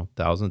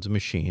 thousands of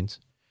machines,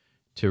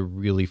 to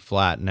really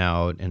flatten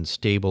out and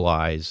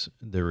stabilize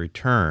the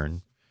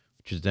return,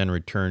 which is then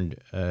returned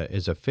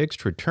as a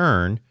fixed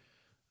return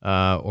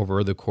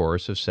over the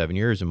course of 7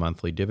 years in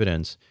monthly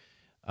dividends.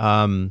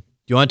 Do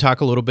you want to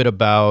talk a little bit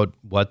about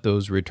what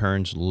those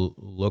returns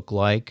look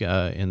like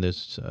in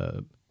this?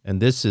 And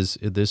this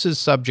is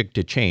subject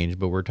to change,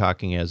 but we're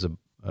talking as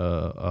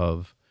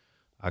of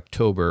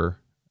October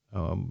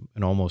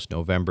and almost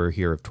November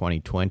here of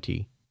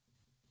 2020.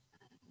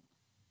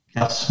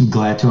 Yes, I'm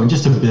glad to. And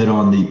just a bit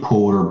on the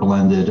pooled or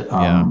blended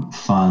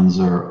funds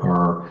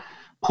or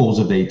pools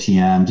of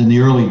ATMs. In the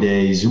early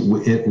days,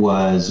 it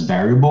was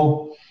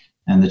variable.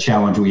 And the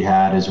challenge we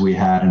had is we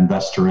had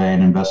investor A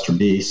and investor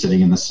B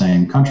sitting in the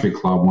same country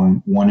club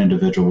when one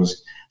individual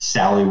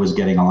Sally was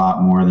getting a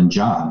lot more than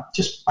John,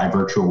 just by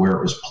virtue of where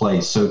it was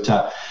placed. So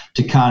to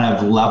kind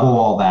of level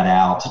all that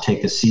out, to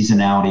take the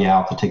seasonality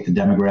out, to take the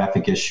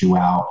demographic issue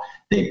out,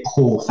 they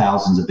pull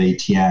thousands of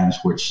ATMs,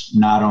 which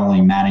not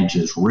only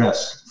manages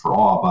risk for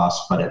all of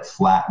us, but it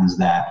flattens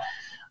that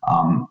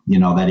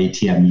that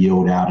ATM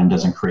yield out and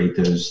doesn't create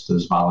those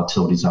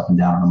volatilities up and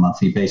down on a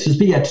monthly basis.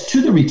 But yeah,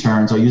 to the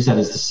returns, I'll use that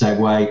as the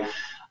segue.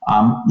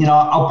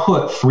 I'll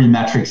put 3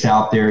 metrics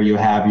out there. You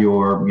have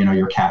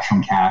your cash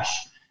on cash,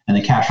 and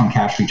the cash on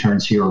cash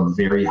returns here are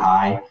very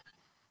high.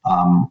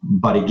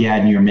 But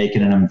again, you're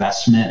making an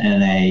investment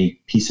in a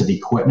piece of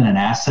equipment, an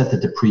asset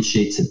that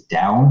depreciates it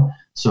down.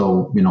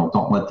 So,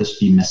 don't let this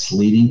be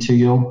misleading to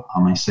you.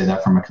 I say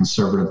that from a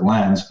conservative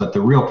lens, but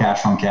the real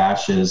cash on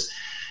cash is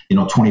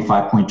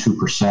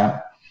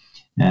 25.2%.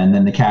 And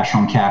then the cash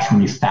on cash,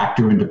 when you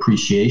factor in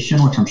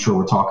depreciation, which I'm sure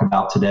we'll talk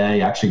about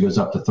today, actually goes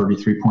up to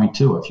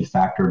 33.2 if you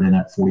factor it in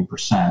at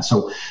 40%.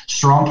 So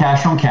strong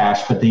cash on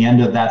cash, but at the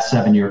end of that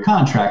 7-year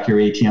contract, your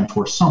ATM's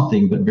worth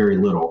something, but very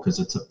little, because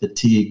it's a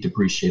fatigued,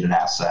 depreciated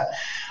asset.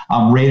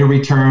 Rate of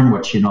return,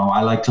 which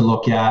I like to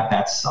look at,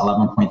 that's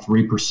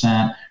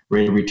 11.3%.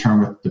 Rate of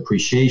return with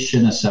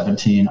depreciation is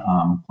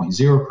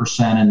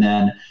 17.0%, and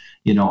then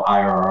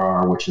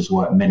IRR, which is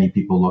what many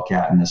people look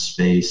at in this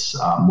space,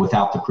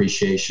 without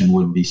depreciation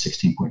would be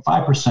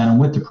 16.5%. And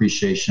with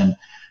depreciation,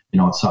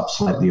 it's up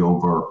slightly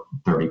over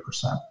 30%.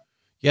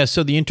 Yeah,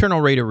 so the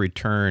internal rate of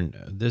return,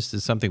 this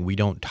is something we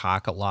don't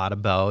talk a lot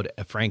about,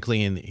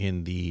 frankly,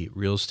 in the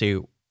real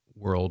estate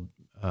world,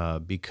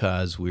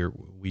 because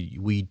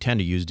we tend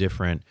to use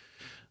different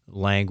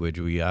language.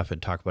 We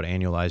often talk about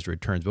annualized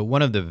returns, but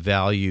one of the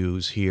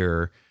values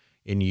here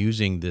in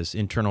using this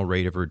internal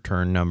rate of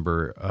return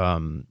number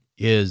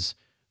is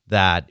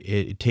that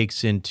it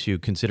takes into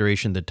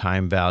consideration the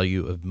time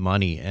value of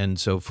money. And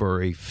so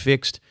for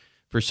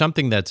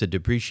something that's a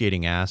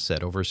depreciating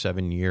asset over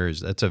 7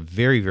 years, that's a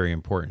very, very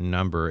important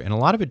number. And a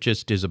lot of it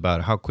just is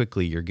about how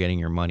quickly you're getting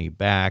your money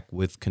back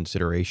with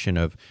consideration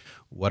of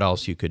what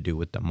else you could do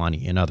with the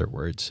money. In other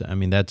words, I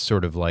mean, that's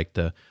sort of like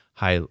the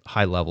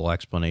high level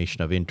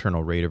explanation of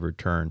internal rate of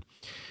return.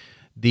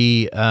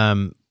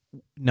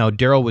 Now,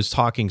 Daryl was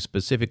talking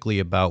specifically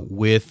about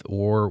with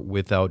or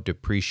without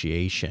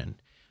depreciation.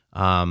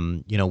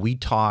 We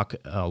talk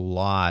a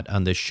lot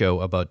on this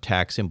show about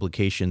tax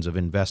implications of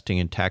investing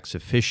and tax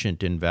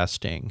efficient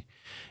investing.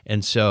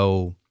 And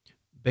so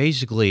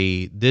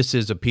basically this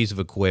is a piece of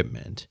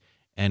equipment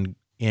and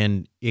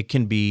it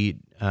can be,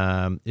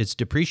 it's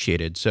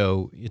depreciated.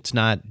 So it's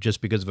not just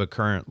because of a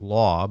current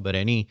law, but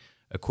any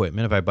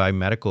equipment, if I buy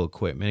medical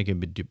equipment, it can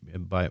be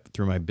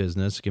through my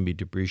business, it can be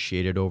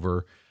depreciated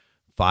over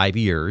 5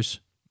 years,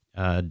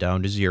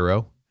 down to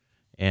zero.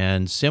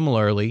 And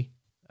similarly,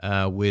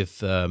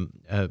 with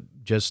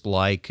just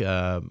like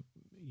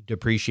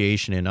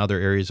depreciation in other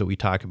areas that we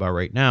talk about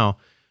right now,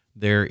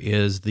 there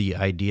is the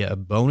idea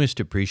of bonus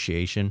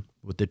depreciation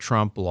with the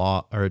Trump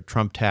law or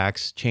Trump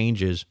tax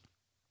changes,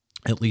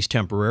 at least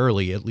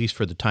temporarily, at least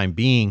for the time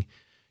being.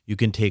 You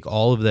can take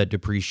all of that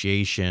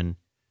depreciation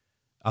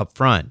up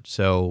front.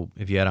 So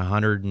if you had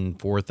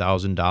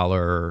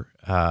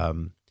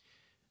 $104,000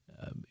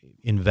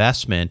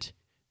 investment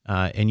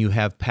and you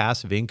have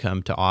passive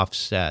income to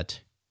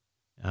offset,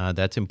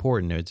 that's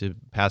important. It's a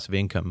passive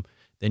income.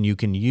 Then you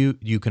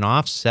can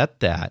offset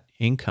that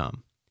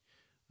income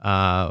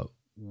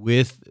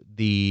with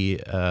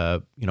the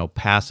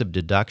passive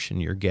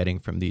deduction you're getting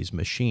from these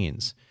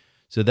machines.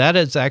 So that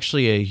is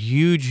actually a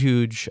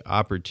huge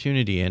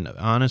opportunity, and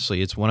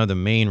honestly, it's one of the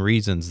main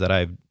reasons that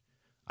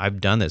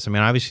I've done this. I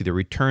mean, obviously the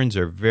returns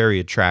are very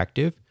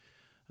attractive,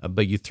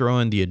 but you throw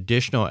in the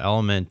additional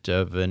element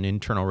of an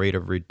internal rate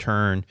of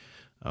return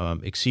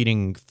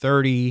exceeding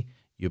 30.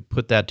 You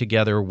put that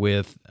together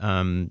with,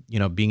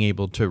 being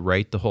able to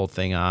write the whole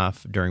thing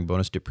off during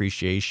bonus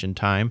depreciation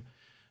time.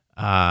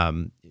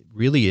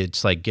 Really,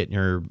 it's like getting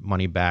your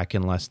money back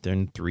in less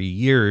than 3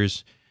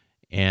 years.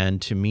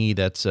 And to me,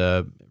 that's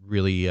a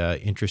really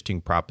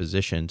interesting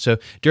proposition. So,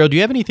 Daryl, do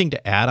you have anything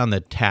to add on the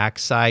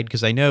tax side?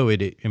 Because I know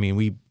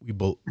we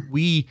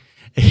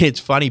it's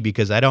funny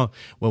because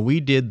when we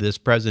did this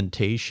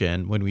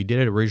presentation, when we did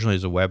it originally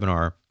as a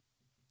webinar,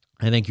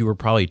 I think you were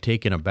probably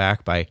taken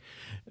aback by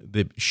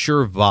the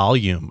sheer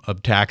volume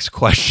of tax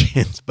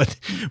questions, but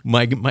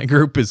my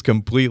group is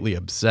completely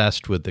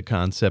obsessed with the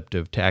concept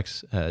of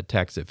tax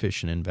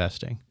efficient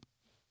investing.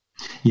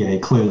 Yeah, you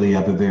clearly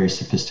have a very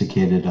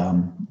sophisticated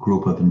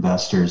group of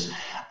investors.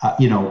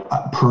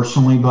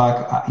 Personally,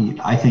 Buck,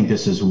 I think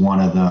this is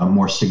one of the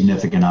more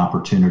significant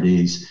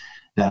opportunities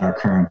that our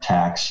current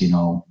tax,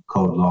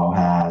 code law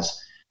has.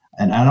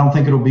 And I don't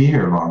think it'll be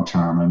here long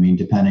term. I mean,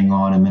 depending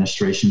on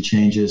administration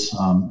changes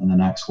in the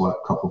next,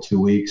 2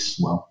 weeks,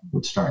 well, it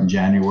would start in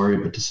January,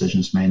 but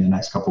decisions made in the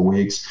next couple of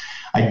weeks.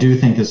 I do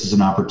think this is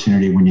an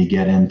opportunity when you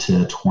get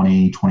into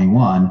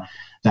 2021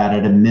 that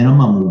at a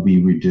minimum will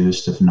be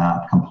reduced, if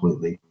not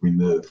completely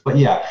removed. But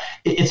yeah,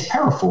 it's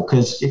powerful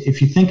because if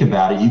you think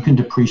about it, you can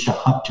depreciate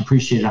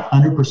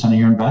 100% of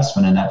your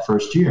investment in that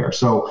first year.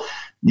 So,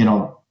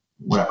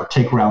 whatever,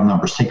 take round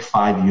numbers, take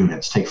 5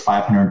 units, take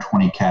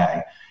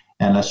 520K.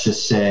 And let's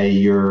just say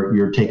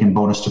you're taking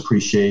bonus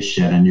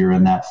depreciation and you're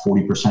in that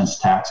 40%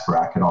 tax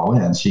bracket all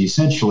in. So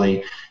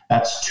essentially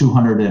that's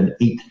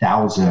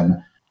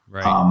 $208,000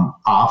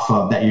 off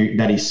of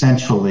that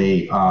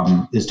essentially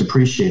is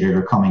depreciated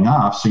or coming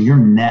off. So your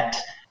net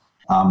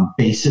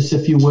basis,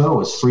 if you will,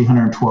 is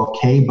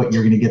 $312K, but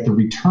you're going to get the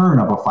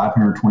return of a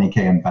 $520K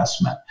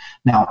investment.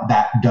 Now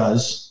that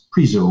does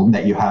presume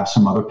that you have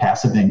some other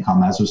passive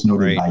income, as was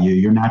noted by you.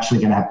 You're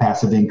naturally going to have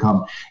passive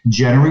income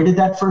generated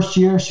that first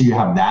year, so you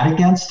have that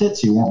against it,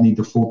 so you won't need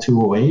the full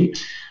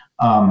 208.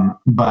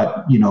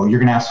 But you're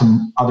going to have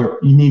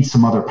you need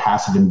some other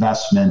passive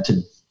investment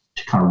to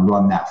kind of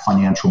run that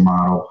financial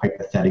model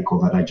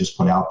hypothetical that I just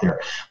put out there.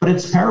 But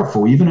it's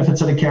powerful, even if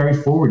it's at a carry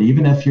forward,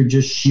 even if you're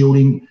just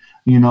shielding,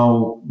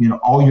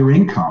 all your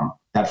income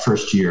that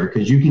first year,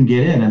 because you can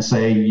get in and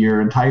say your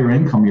entire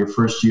income, your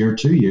first year,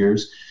 2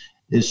 years,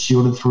 is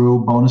shielded through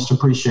bonus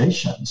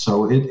depreciation.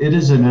 So it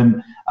is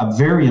a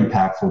very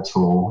impactful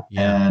tool,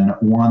 and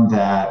one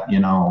that,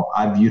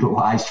 I've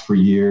utilized for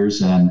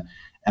years and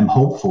am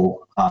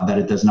hopeful that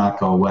it does not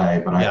go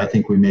away. But I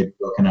think we may be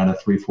looking at a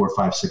 3, 4,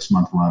 5, 6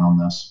 month run on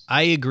this.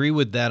 I agree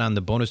with that on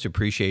the bonus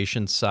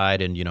depreciation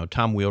side. And,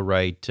 Tom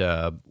Wheelwright,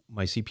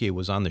 my CPA,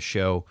 was on the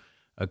show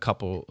a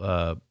couple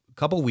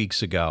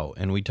weeks ago,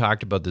 and we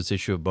talked about this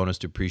issue of bonus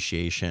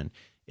depreciation.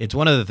 It's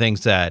one of the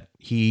things that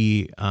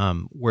he,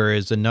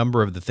 whereas a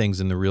number of the things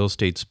in the real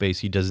estate space,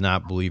 he does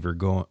not believe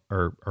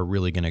are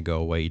really going to go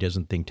away. He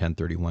doesn't think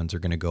 1031s are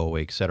going to go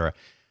away, et cetera.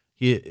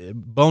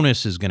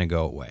 Bonus is going to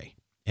go away.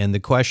 And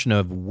the question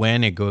of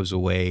when it goes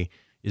away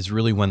is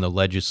really when the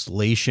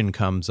legislation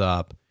comes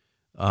up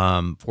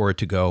for it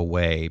to go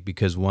away,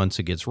 because once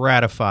it gets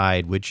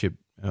ratified, which it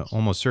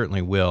almost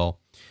certainly will,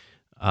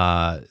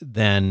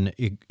 then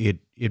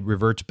it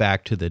reverts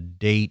back to the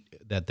date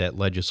that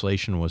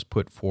legislation was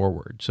put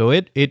forward. So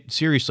it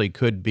seriously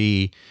could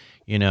be,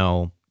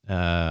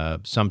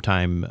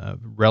 sometime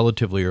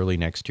relatively early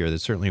next year.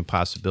 That's certainly a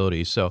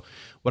possibility. So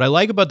what I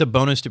like about the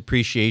bonus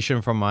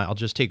depreciation I'll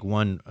just take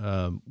one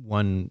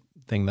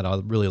thing that I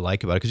really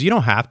like about it, because you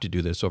don't have to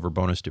do this over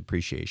bonus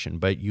depreciation,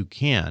 but you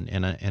can.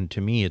 And to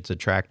me, it's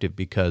attractive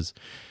because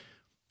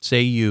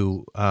say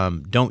you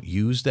don't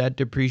use that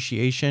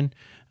depreciation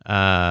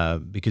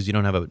because you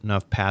don't have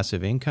enough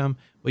passive income,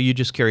 well, you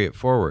just carry it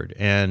forward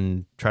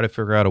and try to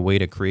figure out a way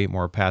to create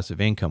more passive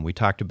income. We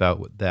talked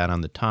about that on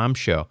the Tom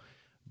Show.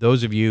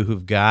 Those of you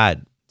who've got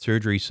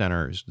surgery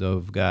centers,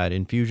 who've got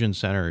infusion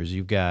centers,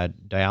 you've got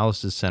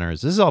dialysis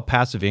centers, this is all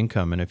passive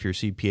income. And if your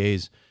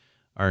CPAs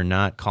are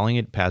not calling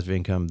it passive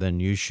income, then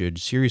you should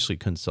seriously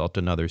consult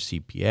another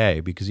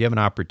CPA, because you have an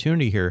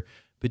opportunity here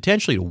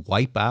potentially to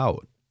wipe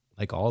out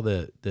like all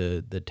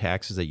the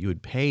taxes that you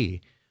would pay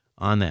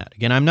on that.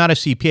 Again, I'm not a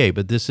CPA,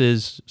 but this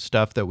is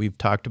stuff that we've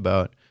talked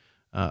about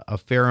a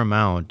fair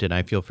amount, and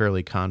I feel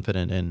fairly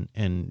confident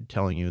in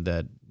telling you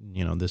that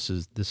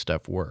this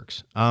stuff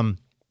works.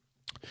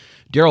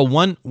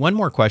 Daryl, one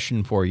more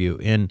question for you,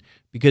 and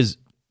because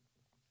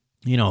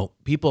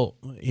people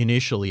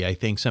initially, I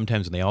think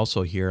sometimes when they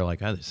also hear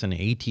like, oh, it's an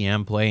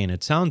ATM play, and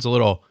it sounds a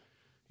little,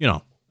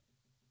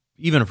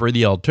 even for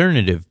the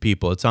alternative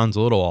people, it sounds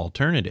a little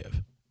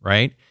alternative,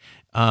 right?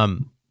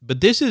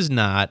 But this is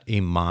not a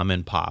mom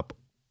and pop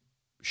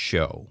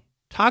show.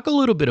 Talk a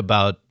little bit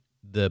about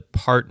the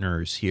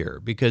partners here,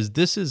 because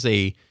this is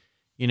a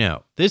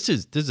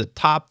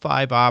top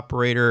 5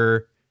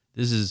 operator.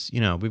 This is,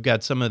 we've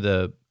got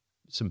some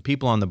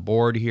people on the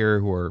board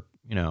here who are,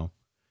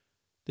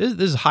 this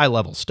is high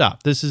level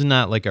stuff. This is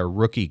not like a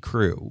rookie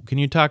crew. Can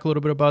you talk a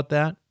little bit about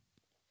that?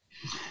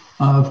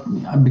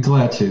 I'd be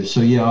glad to. So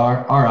yeah,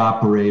 our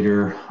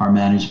operator, our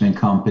management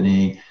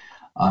company,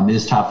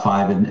 is top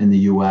 5 in the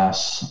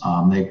U.S.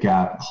 They've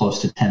got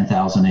close to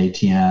 10,000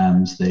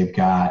 ATMs. They've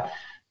got,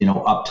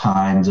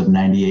 uptimes of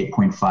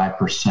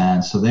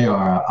 98.5%. So they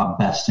are a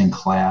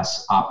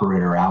best-in-class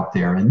operator out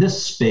there. In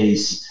this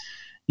space,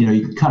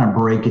 you can kind of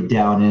break it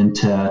down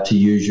into, to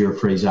use your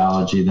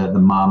phraseology, the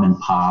mom and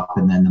pop,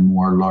 and then the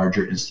more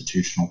larger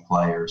institutional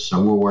players.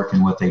 So we're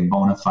working with a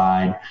bona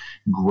fide,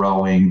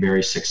 growing,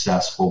 very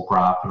successful,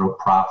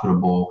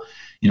 profitable,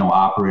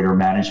 operator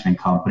management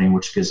company,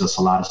 which gives us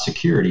a lot of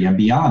security. And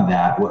beyond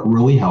that, what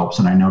really helps,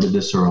 and I noted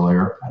this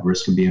earlier, at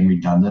risk of being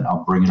redundant,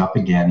 I'll bring it up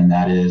again, and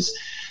that is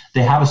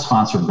they have a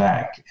sponsored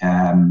bank.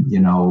 And,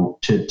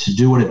 to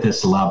do it at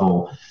this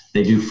level,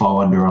 they do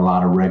fall under a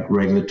lot of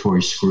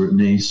regulatory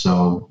scrutiny.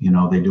 So,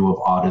 they do have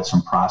audits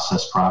and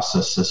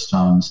process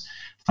systems,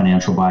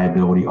 financial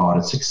viability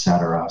audits, et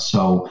cetera.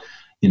 So,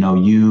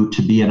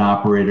 to be an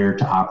operator,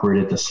 to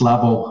operate at this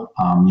level,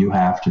 you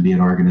have to be an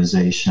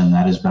organization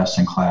that is best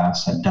in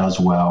class, that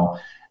does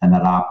well, and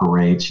that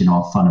operates,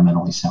 a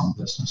fundamentally sound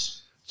business.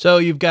 So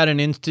you've got an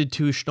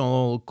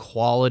institutional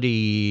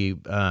quality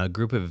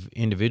group of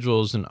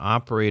individuals and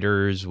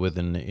operators with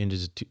an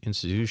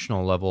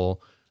institutional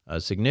level,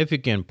 a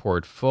significant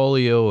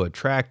portfolio,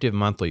 attractive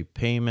monthly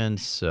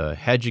payments,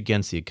 hedge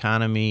against the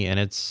economy, and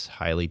it's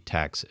highly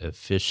tax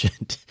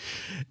efficient.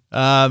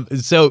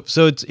 So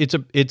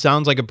it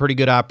sounds like a pretty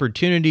good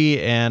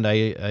opportunity, and I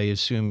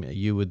assume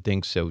you would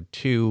think so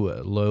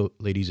too,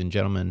 ladies and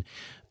gentlemen.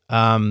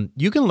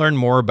 You can learn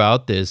more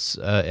about this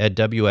at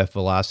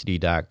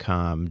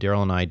wfvelocity.com.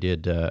 Daryl and I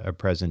did a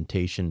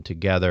presentation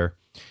together,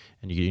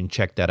 and you can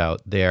check that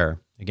out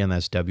there. Again,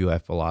 that's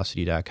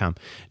wfvelocity.com.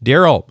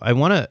 Daryl, I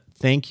want to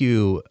thank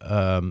you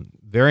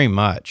very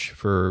much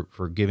for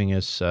giving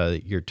us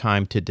your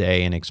time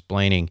today and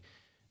explaining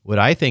what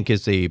I think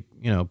is a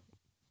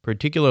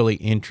particularly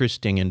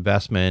interesting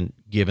investment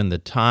given the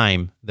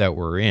time that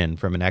we're in,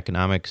 from an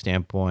economic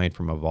standpoint,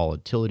 from a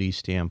volatility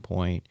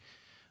standpoint.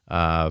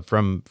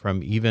 From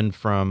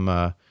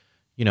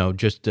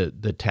just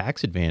the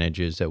tax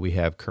advantages that we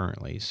have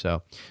currently.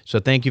 So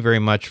thank you very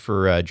much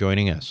for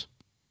joining us.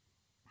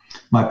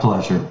 My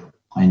pleasure.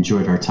 I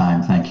enjoyed our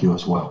time. Thank you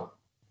as well.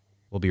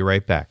 We'll be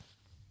right back.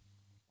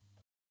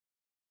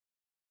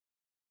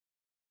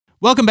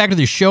 Welcome back to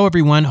the show,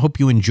 everyone. Hope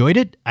you enjoyed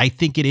it. I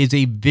think it is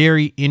a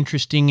very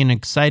interesting and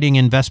exciting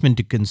investment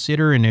to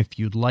consider. And if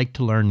you'd like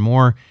to learn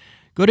more,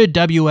 go to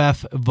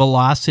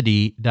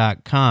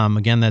wfvelocity.com.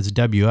 Again, that's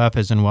WF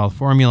as in Wealth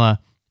Formula,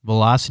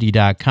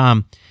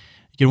 velocity.com.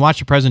 You can watch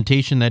the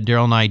presentation that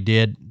Daryl and I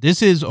did.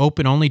 This is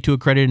open only to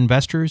accredited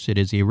investors. It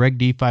is a Reg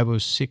D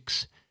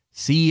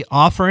 506C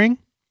offering,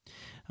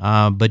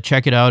 but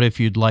check it out if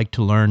you'd like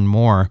to learn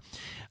more.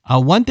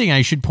 One thing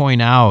I should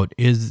point out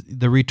is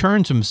the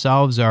returns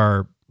themselves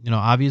are,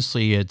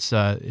 obviously it's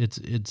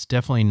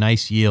definitely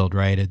nice yield,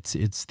 right?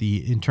 It's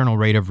the internal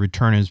rate of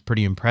return is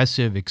pretty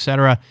impressive,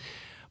 etc.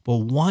 But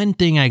one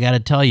thing I got to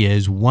tell you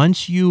is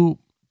once you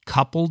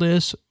couple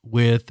this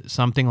with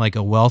something like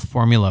a wealth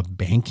formula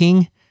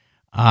banking,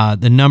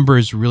 the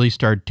numbers really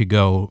start to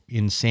go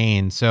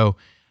insane. So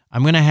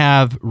I'm going to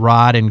have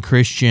Rod and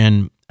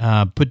Christian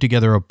put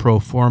together a pro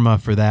forma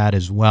for that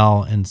as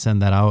well and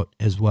send that out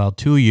as well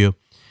to you.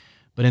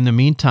 But in the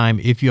meantime,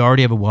 if you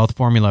already have a wealth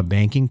formula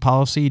banking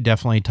policy,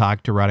 definitely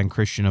talk to Rod and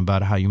Christian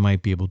about how you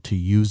might be able to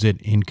use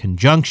it in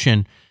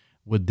conjunction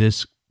with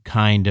this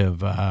kind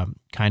of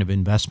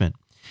investment.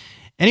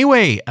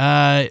 Anyway,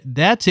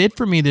 that's it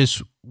for me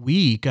this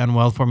week on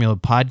Wealth Formula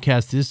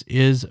Podcast. This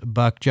is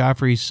Buck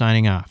Joffrey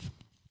signing off.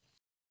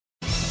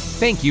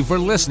 Thank you for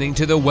listening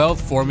to the Wealth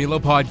Formula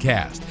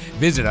Podcast.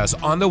 Visit us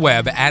on the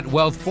web at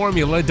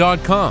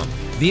wealthformula.com.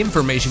 The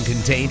information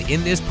contained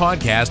in this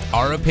podcast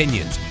are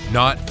opinions,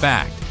 not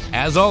fact.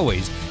 As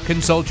always,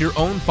 consult your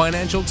own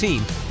financial team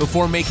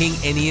before making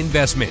any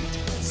investment.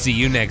 See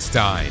you next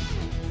time.